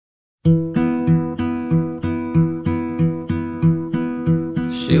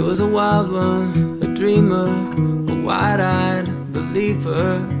She was a wild one, a dreamer, a wide-eyed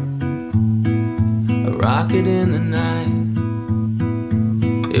believer, a rocket in the night.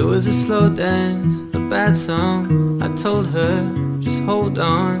 It was a slow dance, a bad song. I told her, just hold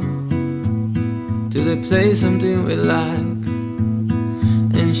on till they play something we like.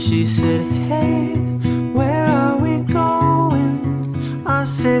 And she said, hey, where are we going? I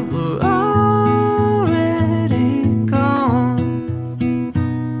said, we're already gone.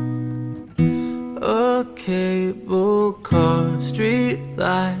 A cable car,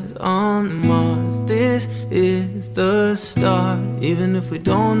 streetlights on Mars. This is the start, even if we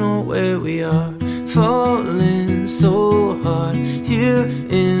don't know where we are. Falling so hard here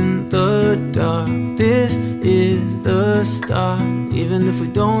in the dark. This is the start, even if we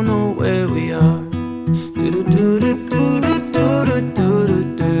don't know where we are.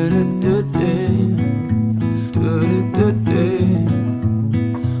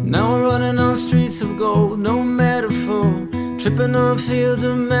 Now we're running on streets of gold, no metaphor, tripping on fields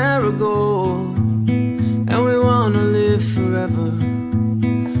of marigold. And we wanna live forever,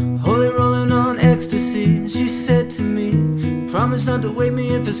 holy rolling on ecstasy. She said to me, promise not to wake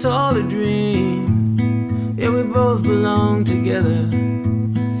me if it's all a dream. Yeah, we both belong together.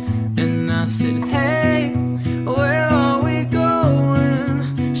 And I said, hey, where are we going?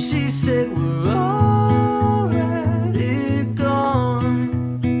 She said, we're already gone.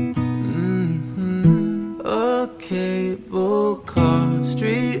 A cable car,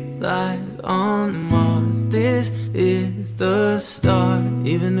 streetlights on Mars. This is the start,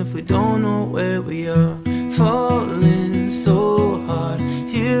 even if we don't know where we are. Falling so hard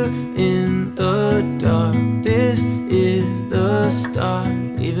here in the dark. This is the start,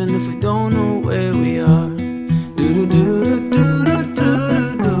 even if we don't know where we are. Do do do do do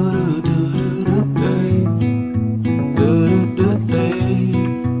do do do do do do do do.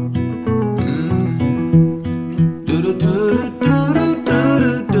 Do do do do do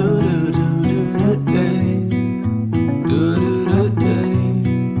do do do do.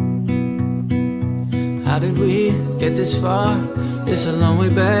 How did we get this far? It's a long way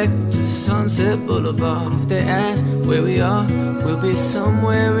back to Sunset Boulevard. If they ask where we are, we'll be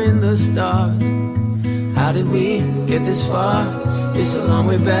somewhere in the stars. How did we get this far? It's a long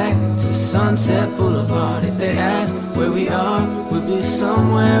way back to Sunset Boulevard. If they ask where we are, we'll be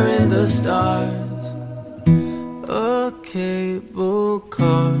somewhere in the stars. A cable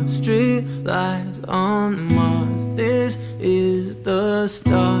car, streetlights on Mars. This is the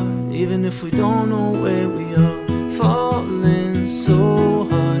start, even if we don't know where we are. Falling so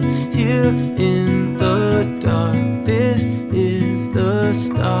hard here in the dark. This is the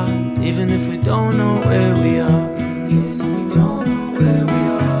start, even if we don't know where we are.